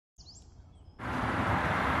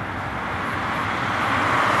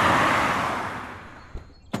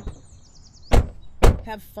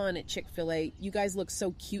Have fun at Chick-fil-A. You guys look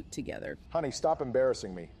so cute together. Honey, stop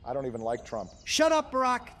embarrassing me. I don't even like Trump. Shut up,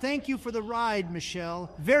 Barack. Thank you for the ride,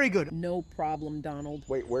 Michelle. Very good. No problem, Donald.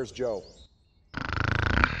 Wait, where's Joe?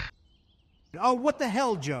 Oh, what the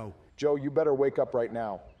hell, Joe? Joe, you better wake up right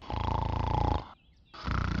now.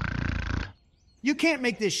 You can't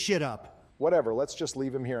make this shit up. Whatever, let's just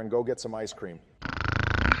leave him here and go get some ice cream.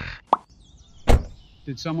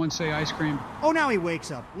 Did someone say ice cream? Oh, now he wakes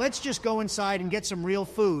up. Let's just go inside and get some real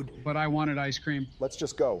food. But I wanted ice cream. Let's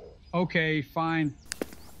just go. Okay, fine.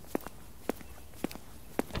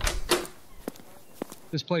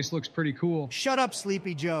 This place looks pretty cool. Shut up,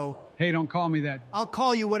 Sleepy Joe. Hey, don't call me that. I'll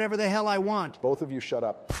call you whatever the hell I want. Both of you shut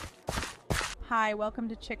up. Hi, welcome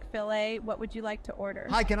to Chick-fil-A. What would you like to order?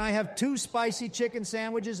 Hi, can I have 2 spicy chicken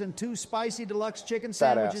sandwiches and 2 spicy deluxe chicken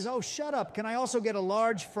Fat sandwiches? ass. Oh, shut up. Can I also get a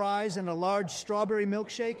large fries and a large strawberry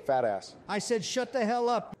milkshake? Fat ass. I said shut the hell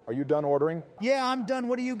up. Are you done ordering? Yeah, I'm done.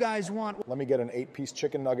 What do you guys want? Let me get an 8-piece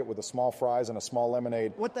chicken nugget with a small fries and a small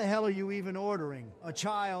lemonade. What the hell are you even ordering? A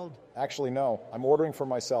child? Actually, no. I'm ordering for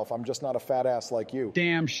myself. I'm just not a fat ass like you.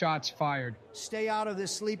 Damn, shots fired. Stay out of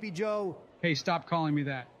this, Sleepy Joe. Hey, stop calling me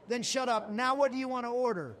that. Then shut up. Now what do you want to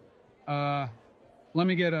order? Let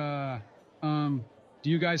me get a, do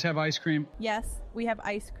you guys have ice cream? Yes, we have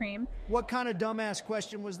ice cream. What kind of dumbass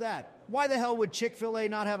question was that? Why the hell would Chick-fil-A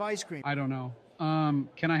not have ice cream? I don't know.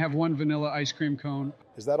 Can I have 1 vanilla ice cream cone?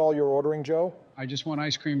 Is that all you're ordering, Joe? I just want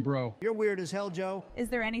ice cream, bro. You're weird as hell, Joe. Is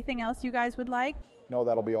there anything else you guys would like? No,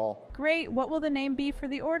 that'll be all. Great. What will the name be for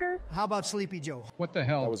the order? How about Sleepy Joe? What the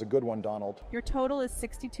hell? That was a good one, Donald. Your total is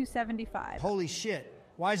 $62.75. Holy shit.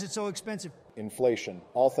 Why is it so expensive? Inflation.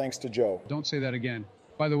 All thanks to Joe. Don't say that again.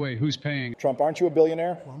 By the way, who's paying? Trump, aren't you a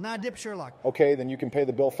billionaire? Well, nah, dip Sherlock. Okay, then you can pay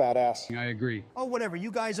the bill, fat ass. I agree. Oh, whatever.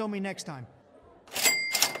 You guys owe me next time.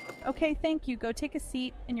 Okay, thank you. Go take a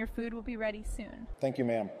seat and your food will be ready soon. Thank you,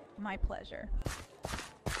 ma'am. My pleasure.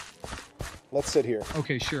 Let's sit here.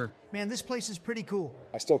 Okay, sure. Man, this place is pretty cool.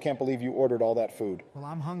 I still can't believe you ordered all that food. Well,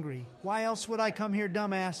 I'm hungry. Why else would I come here,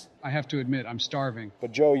 dumbass? I have to admit, I'm starving.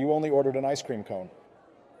 But Joe, you only ordered an ice cream cone.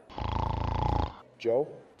 Joe?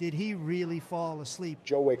 Did he really fall asleep?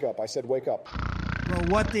 Joe, wake up. I said wake up. Well,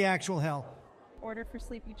 what the actual hell? Order for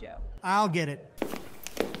Sleepy Joe. I'll get it.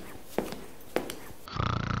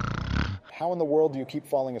 How in the world do you keep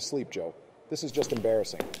falling asleep, Joe? This is just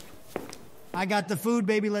embarrassing. I got the food,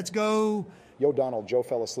 baby. Let's go. Yo, Donald, Joe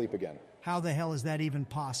fell asleep again. How the hell is that even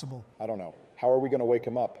possible? I don't know. How are we going to wake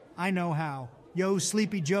him up? I know how. Yo,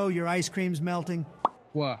 Sleepy Joe, your ice cream's melting.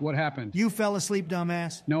 What? What happened? You fell asleep,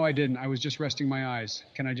 dumbass. No, I didn't. I was just resting my eyes.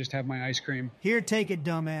 Can I just have my ice cream? Here, take it,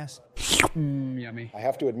 dumbass. Yummy. I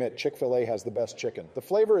have to admit, Chick-fil-A has the best chicken. The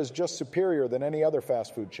flavor is just superior than any other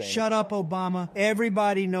fast food chain. Shut up, Obama.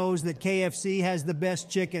 Everybody knows that KFC has the best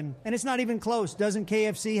chicken. And it's not even close. Doesn't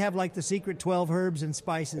KFC have like the secret 12 herbs and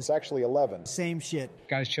spices? It's actually 11. Same shit.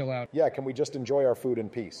 Guys, chill out. Yeah, can we just enjoy our food in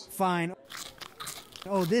peace? Fine.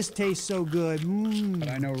 Oh, this tastes so good. But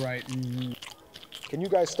I know, right? Can you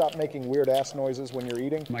guys stop making weird ass noises when you're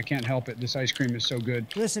eating? I can't help it. This ice cream is so good.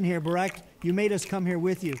 Listen here, Barack. You made us come here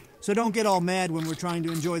with you. So don't get all mad when we're trying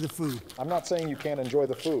to enjoy the food. I'm not saying you can't enjoy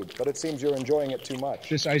the food, but it seems you're enjoying it too much.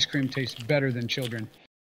 This ice cream tastes better than children.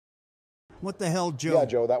 What the hell, Joe? Yeah,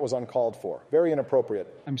 Joe, that was uncalled for. Very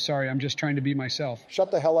inappropriate. I'm sorry. I'm just trying to be myself. Shut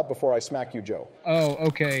the hell up before I smack you, Joe. Oh,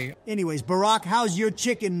 okay. Anyways, Barack, how's your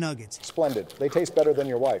chicken nuggets? Splendid. They taste better than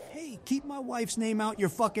your wife. Hey, keep my wife's name out your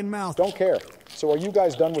fucking mouth. Don't care. So are you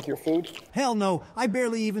guys done with your food? Hell no. I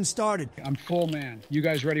barely even started. I'm full, man. You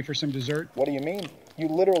guys ready for some dessert? What do you mean? You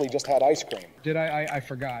literally just had ice cream. Did I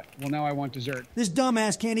forgot. Well, now I want dessert. This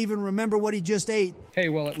dumbass can't even remember what he just ate. Hey,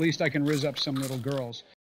 well, at least I can rizz up some little girls.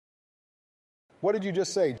 What did you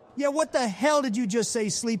just say? Yeah, what the hell did you just say,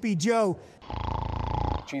 Sleepy Joe?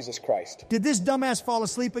 Jesus Christ. Did this dumbass fall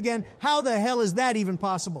asleep again? How the hell is that even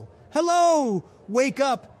possible? Hello! Wake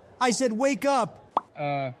up! I said wake up!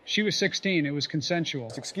 She was 16. It was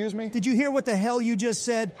consensual. Excuse me? Did you hear what the hell you just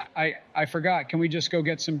said? I forgot. Can we just go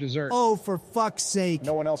get some dessert? Oh, for fuck's sake.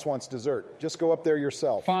 No one else wants dessert. Just go up there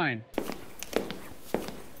yourself. Fine.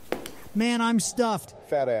 Man, I'm stuffed.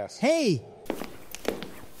 Fat ass. Hey!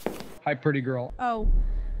 Hi, pretty girl. Oh,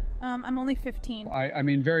 I'm only 15. I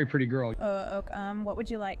mean, very pretty girl. Okay, what would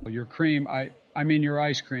you like? Your cream, I mean your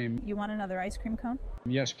ice cream. You want another ice cream cone?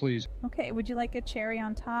 Yes, please. Okay, would you like a cherry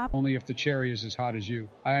on top? Only if the cherry is as hot as you.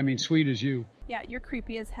 I mean, sweet as you. Yeah, you're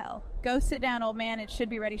creepy as hell. Go sit down, old man. It should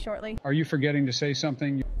be ready shortly. Are you forgetting to say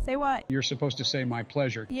something? Say what? You're supposed to say my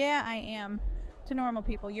pleasure. Yeah, I am. To normal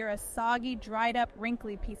people, you're a soggy, dried up,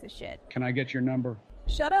 wrinkly piece of shit. Can I get your number?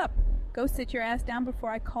 Shut up. Go sit your ass down before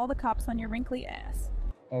I call the cops on your wrinkly ass.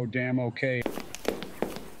 Oh, damn, okay.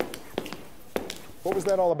 What was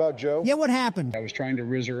that all about, Joe? Yeah, what happened? I was trying to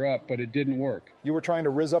rizz her up, but it didn't work. You were trying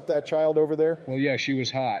to rizz up that child over there? Well, yeah, she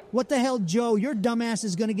was hot. What the hell, Joe? Your dumbass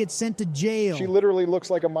is gonna get sent to jail. She literally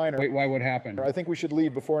looks like a minor. Wait, why? What happened? I think we should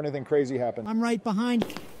leave before anything crazy happens. I'm right behind.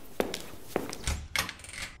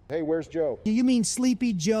 Hey, where's Joe? You mean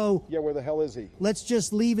Sleepy Joe? Yeah, where the hell is he? Let's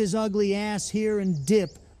just leave his ugly ass here and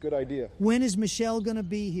dip. Good idea. When is Michelle gonna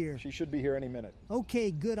be here? She should be here any minute.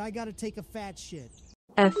 Okay, good. I gotta take a fat shit.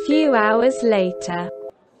 A few hours later.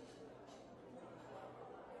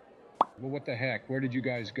 Well, what the heck? Where did you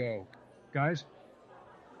guys go? Guys?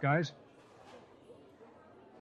 Guys?